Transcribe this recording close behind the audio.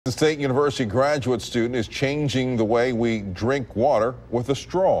Jackson State University graduate student is changing the way we drink water with a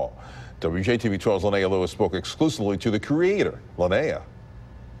straw. WJTV 12's Linnea Lewis spoke exclusively to the creator, Linnea.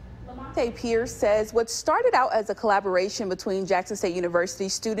 Pierce says what started out as a collaboration between Jackson State University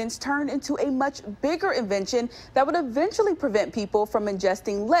students turned into a much bigger invention that would eventually prevent people from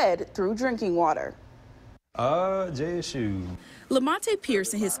ingesting lead through drinking water. JSU. Lamonte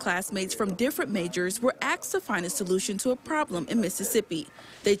Pierce and his classmates from different majors were asked to find a solution to a problem in Mississippi.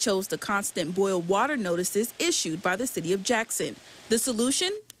 They chose the constant boil water notices issued by the city of Jackson. The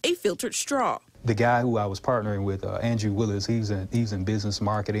solution? A filtered straw. The guy who I was partnering with, Andrew Willis, he's in business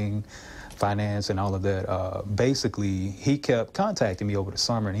marketing, finance, and all of that. Basically, he kept contacting me over the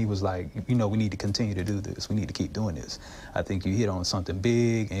summer, and he was like, you know, we need to continue to do this. We need to keep doing this. I think you hit on something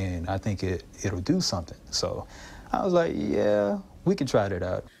big, and I think it'll do something. So I was like, yeah, we can try that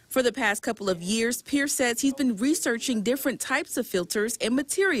out. For the past couple of years, Pierce says he's been researching different types of filters and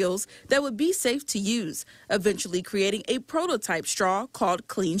materials that would be safe to use, eventually creating a prototype straw called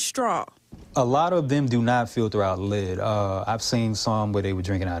Clean Straw. A lot of them do not filter out lead. I've seen some where they were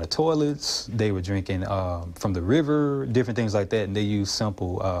drinking out of toilets, they were drinking from the river, different things like that, and they use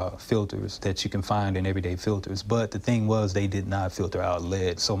simple filters that you can find in everyday filters. But the thing was, they did not filter out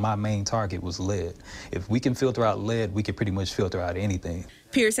lead, so my main target was lead. If we can filter out lead, we can pretty much filter out anything.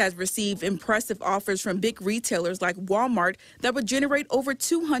 Pierce has received impressive offers from big retailers like Walmart that would generate over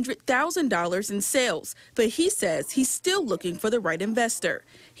 $200,000 in sales, but he says he's still looking for the right investor.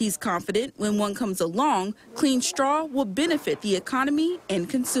 He's confident when one comes along, Clean Straw will benefit the economy and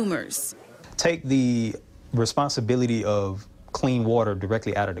consumers. Take the responsibility of clean water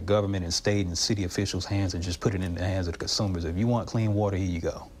directly out of the government and state and city officials' hands and just put it in the hands of the consumers. If you want clean water, here you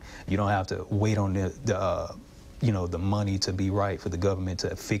go. You don't have to wait on the money to be right for the government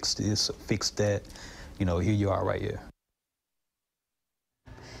to fix this, fix that. You know, here you are right here.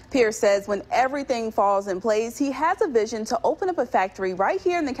 Pierce says when everything falls in place, he has a vision to open up a factory right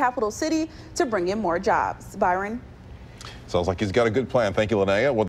here in the capital city to bring in more jobs. Byron? Sounds like he's got a good plan. Thank you, Linnea.